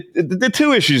the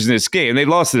 2 issues in this game, they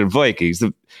lost to the Vikings.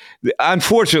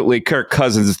 Unfortunately, Kirk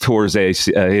Cousins tore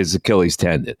his Achilles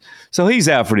tendon. So he's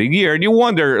out for the year. And you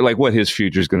wonder what his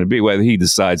future is going to be, whether he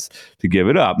decides to give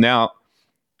it up. Now,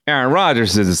 Aaron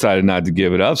Rodgers has decided not to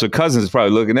give it up. So Cousins is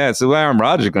probably looking at it. So Aaron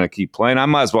Rodgers is going to keep playing. I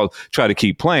might as well try to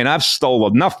keep playing. I've stole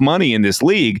enough money in this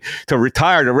league to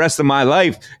retire the rest of my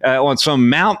life on some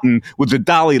mountain with the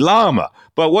Dalai Lama.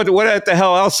 But what the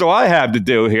hell else do I have to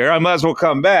do here? I might as well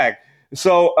come back.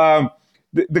 So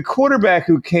the quarterback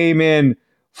who came in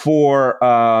for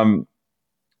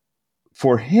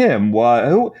him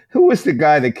was who was the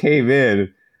guy that came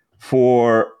in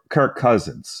for Kirk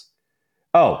Cousins?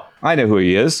 Oh, I know who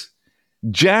he is.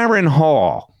 Jaron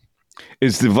Hall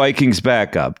is the Vikings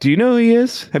backup. Do you know who he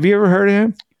is? Have you ever heard of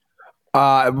him?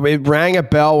 It rang a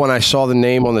bell when I saw the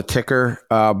name on the ticker,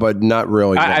 but not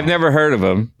really. I've never heard of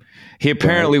him. He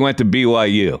apparently went to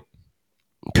BYU.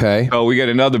 Okay. So we got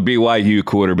another BYU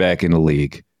quarterback in the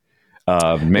league.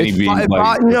 It's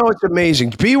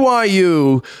amazing.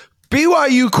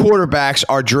 BYU quarterbacks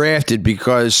are drafted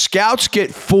because scouts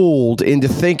get fooled into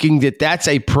thinking that that's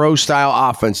a pro-style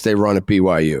offense they run at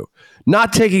BYU,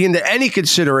 not taking into any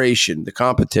consideration the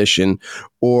competition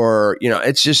or,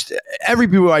 it's just every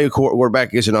BYU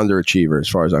quarterback is an underachiever as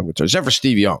far as I'm concerned, except for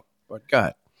Steve Young. But go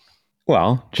ahead.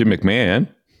 Well, Jim McMahon.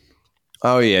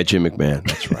 Oh, yeah, Jim McMahon.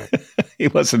 That's right. He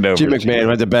wasn't over. Jim McMahon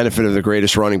had the benefit of the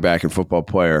greatest running back and football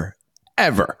player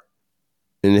ever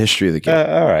in the history of the game.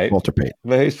 All right. Walter Payton.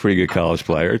 Well, he's a pretty good college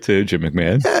player, too, Jim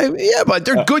McMahon. Yeah, but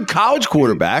they're good college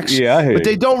quarterbacks. Yeah, but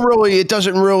they don't really, it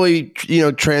doesn't really,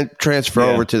 transfer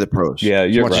over to the pros. Yeah,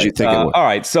 you're as much right. as you think it would. All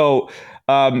right. So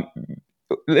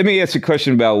let me ask you a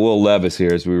question about Will Levis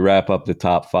here as we wrap up the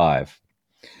top 5.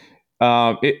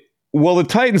 Will the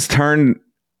Titans turn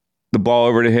the ball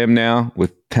over to him now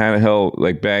with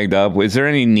Tannehill banged up? Is there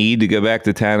any need to go back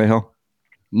to Tannehill?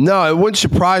 No, it wouldn't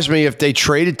surprise me if they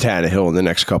traded Tannehill in the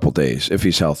next couple of days if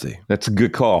he's healthy. That's a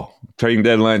good call. Trading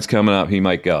deadline's coming up. He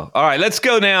might go. All right, let's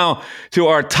go now to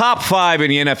our top 5 in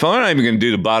the NFL. I'm not even going to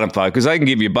do the bottom 5 because I can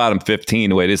give you bottom 15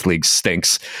 the way this league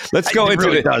stinks. Let's go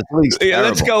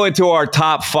let's go into our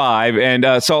top 5. And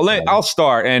I'll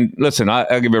start. And listen,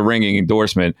 I'll give a ringing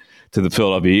endorsement to the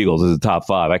Philadelphia Eagles as a top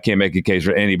 5. I can't make a case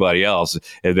for anybody else.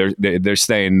 They're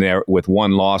staying there with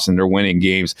one loss and they're winning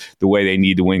games the way they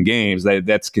need to win games.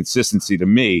 That's consistency to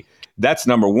me. That's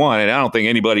number 1, and I don't think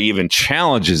anybody even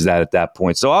challenges that at that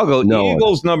point. So I'll go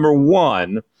Eagles number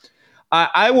 1.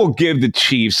 I will give the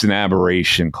Chiefs an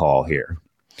aberration call here.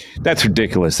 That's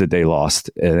ridiculous that they lost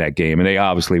in that game, and they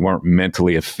obviously weren't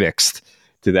mentally affixed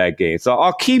to that game. So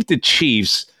I'll keep the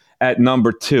Chiefs at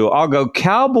number 2. I'll go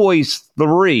Cowboys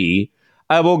 3.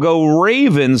 I will go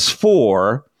Ravens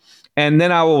 4. And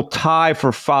then I will tie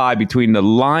for 5 between the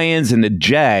Lions and the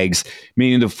Jags,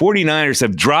 meaning the 49ers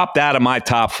have dropped out of my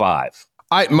top 5.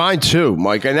 Mine too,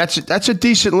 Mike, and that's a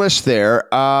decent list there.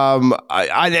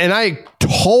 I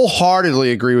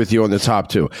wholeheartedly agree with you on the top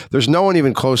 2. There's no one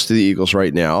even close to the Eagles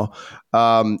right now.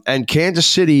 And Kansas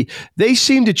City, they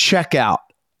seem to check out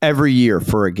every year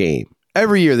for a game.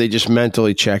 Every year they just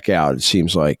mentally check out, it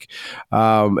seems like.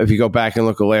 If you go back and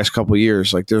look at the last couple of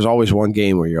years, like there's always one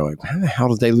game where you're like, how the hell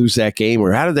did they lose that game?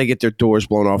 Or how did they get their doors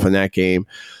blown off in that game?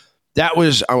 That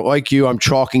was, like you, I'm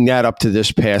chalking that up to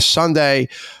this past Sunday.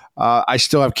 I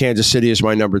still have Kansas City as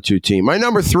my number 2 team. My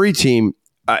number 3 team,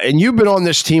 and you've been on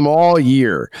this team all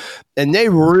year, and they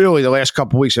really, the last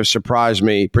couple of weeks, have surprised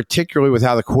me, particularly with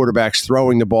how the quarterback's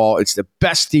throwing the ball. It's the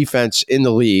best defense in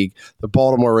the league. The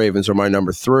Baltimore Ravens are my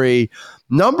number 3.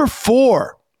 Number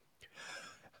 4,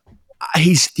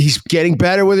 he's getting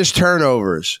better with his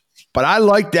turnovers, but I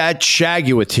like that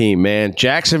Shagua team, man.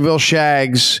 Jacksonville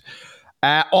Shags,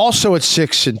 also at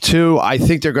 6-2. I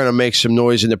think they're going to make some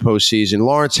noise in the postseason.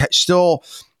 Lawrence still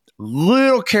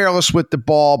little careless with the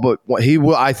ball, but he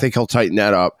will. I think he'll tighten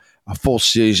that up.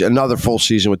 Another full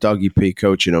season with Dougie P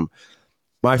coaching him.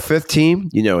 My 5th team,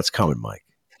 you know it's coming, Mike.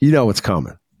 You know it's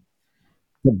coming.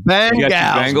 The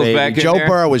Bengals, baby. Back Joe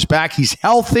Burrow is back. He's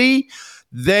healthy.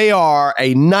 They are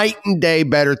a night and day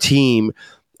better team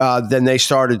than they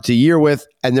started the year with,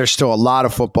 and there's still a lot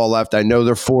of football left. I know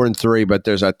they're 4-3, but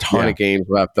there's a ton of games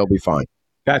left. They'll be fine.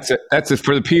 That's it.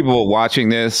 For the people watching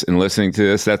this and listening to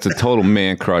this, that's a total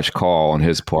man crush call on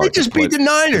his part. They just beat the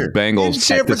Niners. The Bengals in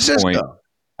San Francisco.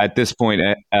 At this point,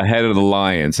 ahead of the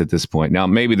Lions at this point. Now,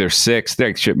 maybe they're 6.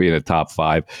 They should be in the top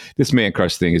 5. This man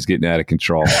crush thing is getting out of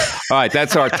control. All right,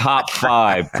 that's our top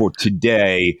 5 for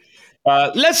today.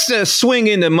 Let's swing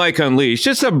into Mike Unleashed.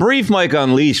 Just a brief Mike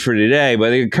Unleashed for today,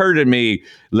 but it occurred to me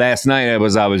last night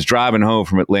as I was driving home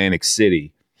from Atlantic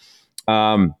City.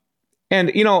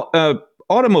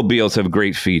 Automobiles have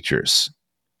great features.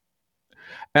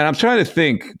 And I'm trying to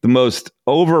think the most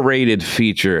overrated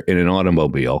feature in an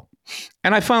automobile.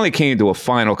 And I finally came to a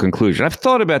final conclusion. I've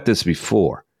thought about this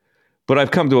before, but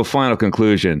I've come to a final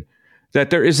conclusion that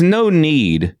there is no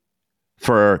need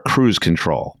for cruise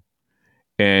control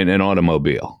in an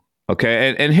automobile.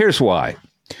 Okay. And here's why.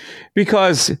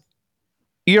 Because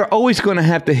you're always going to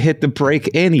have to hit the brake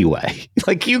anyway.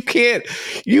 Like you can't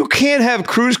have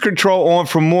cruise control on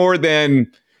for more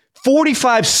than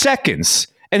 45 seconds.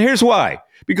 And here's why.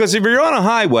 Because if you're on a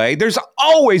highway, there's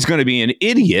always going to be an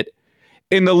idiot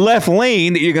in the left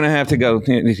lane that you're going to have to go,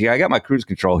 I got my cruise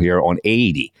control here on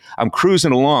 80. I'm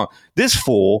cruising along. This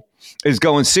fool is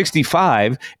going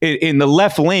 65 in the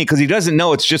left lane because he doesn't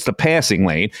know it's just a passing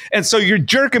lane. And so you're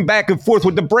jerking back and forth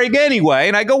with the brake anyway.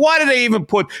 And I go, why did they even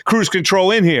put cruise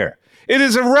control in here? It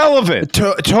is irrelevant.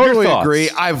 Totally agree.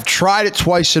 I've tried it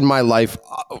twice in my life,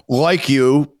 like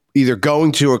you, either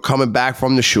going to or coming back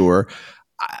from the shore.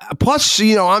 Plus,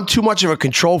 I'm too much of a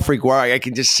control freak where I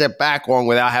can just sit back long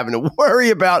without having to worry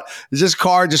about, is this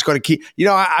car just going to keep,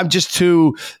 I'm just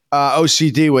too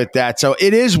OCD with that. So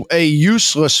it is a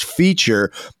useless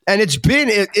feature. And it's been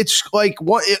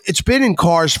in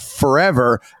cars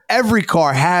forever. Every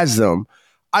car has them.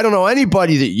 I don't know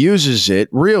anybody that uses it,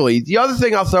 really. The other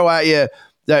thing I'll throw at you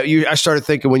I started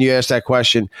thinking when you asked that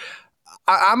question,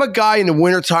 I'm a guy in the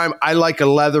wintertime. I like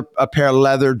a pair of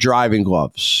leather driving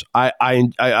gloves. I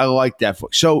like that.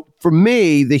 So for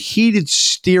me, the heated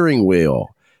steering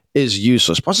wheel is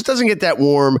useless. Plus, it doesn't get that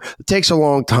warm. It takes a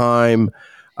long time.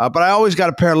 But I always got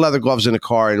a pair of leather gloves in the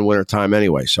car in the wintertime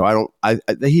anyway. So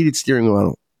the heated steering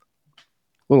wheel,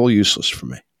 a little useless for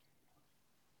me.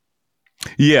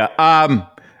 Yeah.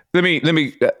 Let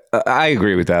me. I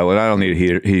agree with that one. I don't need a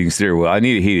heating steering wheel. I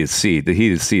need a heated seat. The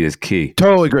heated seat is key.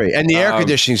 Totally agree. And the air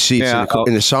conditioning seats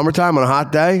in the summertime on a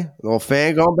hot day, a little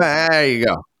fan going back. There you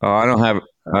go. Oh, I don't have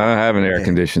I don't have an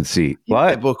air-conditioned seat.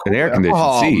 What? An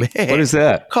air-conditioned seat? Man. What is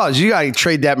that? Cause you got to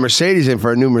trade that Mercedes in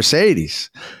for a new Mercedes.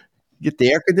 Get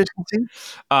the air-conditioned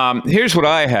seat? Here's what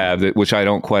I have, which I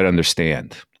don't quite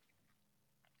understand.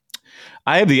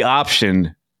 I have the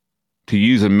option to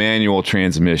use a manual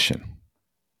transmission.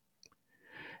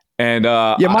 And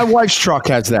my wife's truck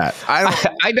has that.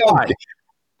 I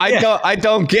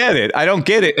don't get it. I don't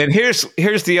get it. And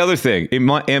here's the other thing. In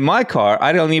my car,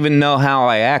 I don't even know how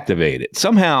I activate it.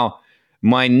 Somehow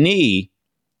my knee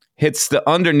hits the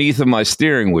underneath of my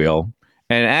steering wheel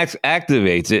and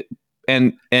activates it.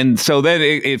 And so then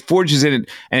it forges in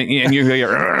and you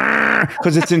hear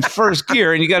because it's in first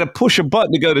gear and you got to push a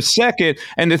button to go to second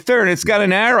and the third. It's got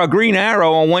a green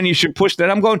arrow on when you should push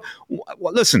that. I'm going,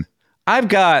 well, listen, I've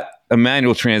got a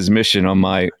manual transmission on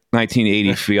my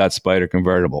 1980 Fiat Spider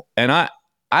convertible. And I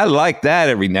like that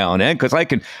every now and then because I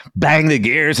can bang the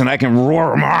gears and I can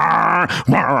roar. And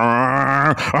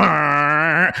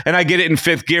I get it in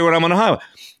fifth gear when I'm on the highway.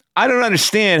 I don't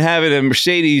understand having a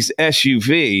Mercedes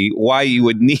SUV why you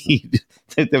would need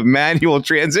the manual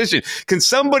transition. Can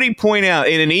somebody point out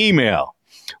in an email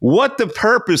what the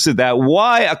purpose of that?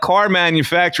 Why a car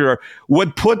manufacturer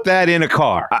would put that in a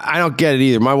car? I don't get it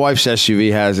either. My wife's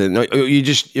SUV has it. You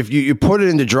just if you put it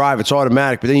into drive, it's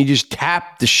automatic. But then you just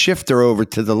tap the shifter over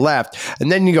to the left,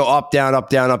 and then you go up, down, up,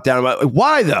 down, up, down.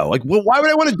 Why though? Like, why would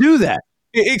I want to do that?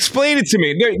 Explain it to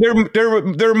me.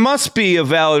 There must be a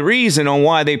valid reason on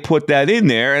why they put that in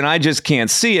there, and I just can't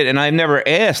see it. And I've never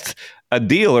asked a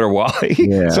dealer why.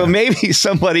 Yeah. So maybe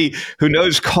somebody who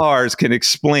knows cars can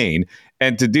explain.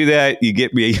 And to do that, you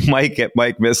get me Mike at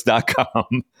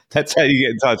MikeMiss.com. That's how you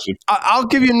get in touch with me. I'll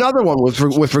give you another one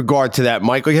with regard to that,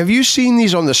 Mike. Like, have you seen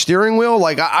these on the steering wheel?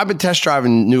 Like, I've been test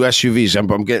driving new SUVs.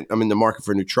 I'm in the market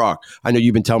for a new truck. I know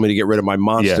you've been telling me to get rid of my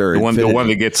Monster. Yeah, the one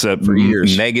that gets for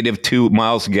years. -2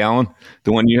 miles a gallon.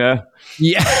 The one you have.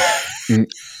 Yeah.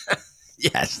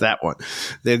 Yes, that one.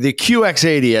 The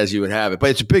QX80, as you would have it,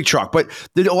 but it's a big truck. But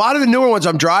a lot of the newer ones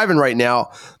I'm driving right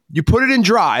now, you put it in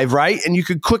drive, right? And you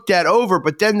could click that over,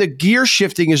 but then the gear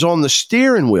shifting is on the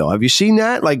steering wheel. Have you seen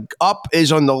that? Like up is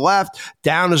on the left,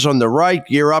 down is on the right,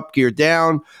 gear up, gear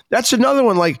down. That's another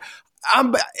one. Like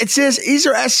it says these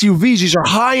are SUVs. These are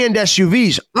high-end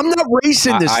SUVs. I'm not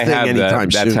racing this thing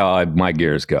anytime soon. That's how my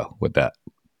gears go with that.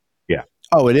 Yeah.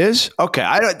 Oh, it is? Okay.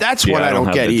 That's what I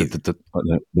don't get either. The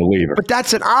lever. But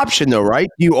that's an option though, right?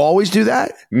 You always do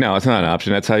that? No, it's not an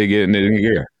option. That's how you get it in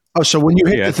gear. Oh, so when you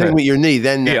hit the thing with your knee,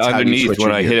 then that's underneath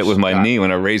when I hit it with my knee,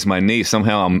 when I raise my knee,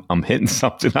 somehow I'm hitting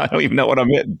something. I don't even know what I'm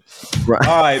hitting. Right.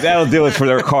 All right, that'll do it for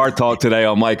their car talk today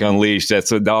on Mike Unleashed.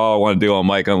 That's all I want to do on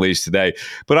Mike Unleashed today.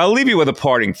 But I'll leave you with a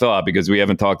parting thought because we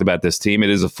haven't talked about this team. It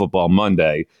is a football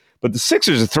Monday, but the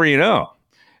Sixers are 3-0.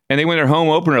 And they won their home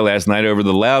opener last night over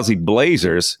the lousy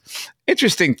Blazers.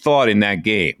 Interesting thought in that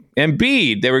game.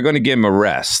 Embiid, they were going to give him a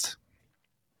rest.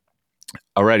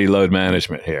 Already load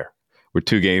management here. We're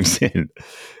 2 games in.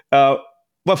 But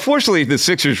fortunately, the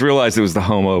Sixers realized it was the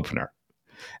home opener.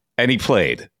 And he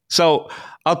played. So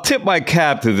I'll tip my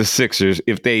cap to the Sixers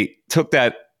if they took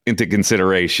that into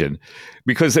consideration.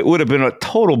 Because it would have been a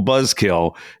total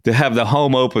buzzkill to have the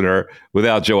home opener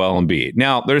without Joel Embiid.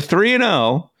 Now, they're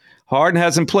 3-0. Harden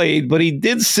hasn't played, but he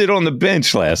did sit on the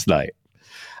bench last night.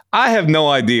 I have no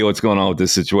idea what's going on with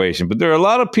this situation, but there are a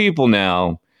lot of people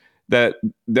now that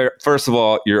first of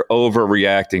all, you're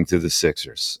overreacting to the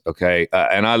Sixers, okay?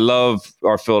 And I love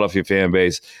our Philadelphia fan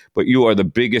base, but you are the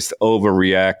biggest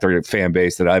overreactor fan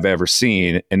base that I've ever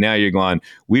seen. And now you're going,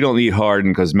 we don't need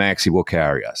Harden because Maxey will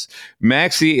carry us.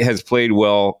 Maxey has played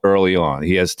well early on.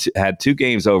 He has had 2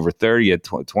 games over 30, he had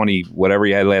 20, whatever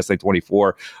he had last night,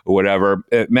 24 or whatever.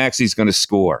 Maxey's going to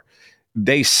score.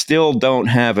 They still don't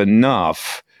have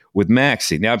enough with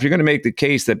Maxey. Now, if you're going to make the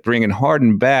case that bringing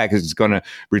Harden back is going to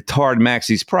retard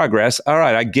Maxey's progress, all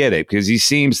right, I get it, because he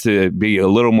seems to be a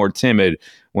little more timid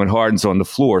when Harden's on the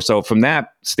floor. So from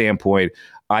that standpoint,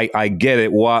 I get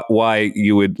it why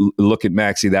you would look at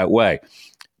Maxey that way.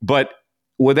 But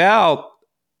without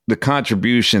the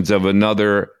contributions of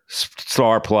another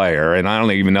star player, and I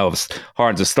don't even know if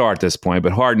Harden's a star at this point,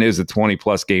 but Harden is a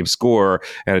 20-plus game scorer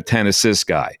and a 10-assist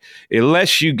guy.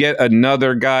 Unless you get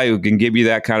another guy who can give you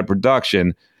that kind of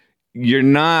production, you're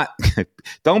not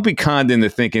 – don't be conned into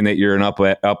thinking that you're an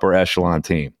upper echelon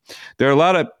team. There are a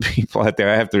lot of people out there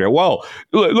I have to – well,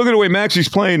 look at the way Maxey's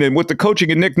playing, and with the coaching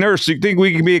of Nick Nurse, you think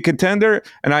we can be a contender?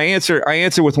 And I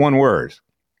answer with one word.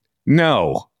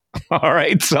 No. All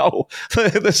right. So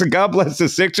listen, God bless the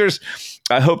Sixers.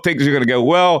 I hope things are going to go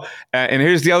well. And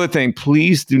here's the other thing.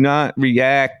 Please do not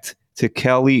react to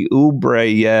Kelly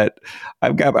Oubre yet.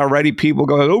 I've got already people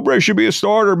going, Oubre should be a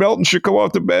starter. Melton should come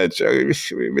off the bench.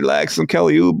 Relax on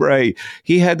Kelly Oubre.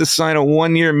 He had to sign a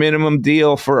 1-year minimum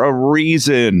deal for a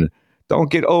reason. Don't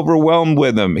get overwhelmed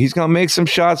with him. He's going to make some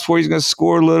shots for you. He's going to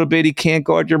score a little bit. He can't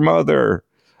guard your mother.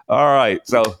 All right,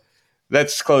 so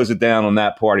let's close it down on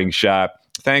that parting shot.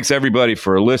 Thanks, everybody,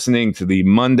 for listening to the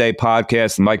Monday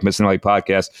podcast, the Mike Missanelli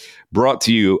Podcast, brought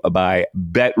to you by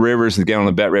Bet Rivers. Again, on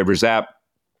the Bet Rivers app,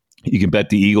 you can bet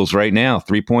the Eagles right now.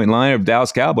 3-point line of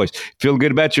Dallas Cowboys. Feel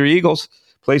good about your Eagles?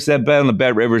 Place that bet on the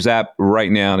Bet Rivers app right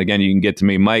now. And again, you can get to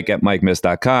me, Mike, at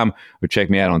MikeMiss.com, or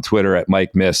check me out on Twitter at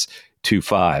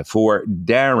MikeMiss25. For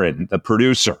Darren, the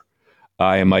producer,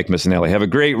 I am Mike Missanelli. Have a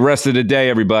great rest of the day,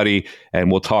 everybody,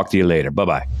 and we'll talk to you later.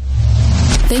 Bye-bye.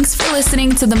 Thanks for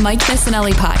listening to the Mike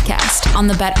Missanelli Podcast on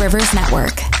the Bet Rivers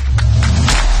Network.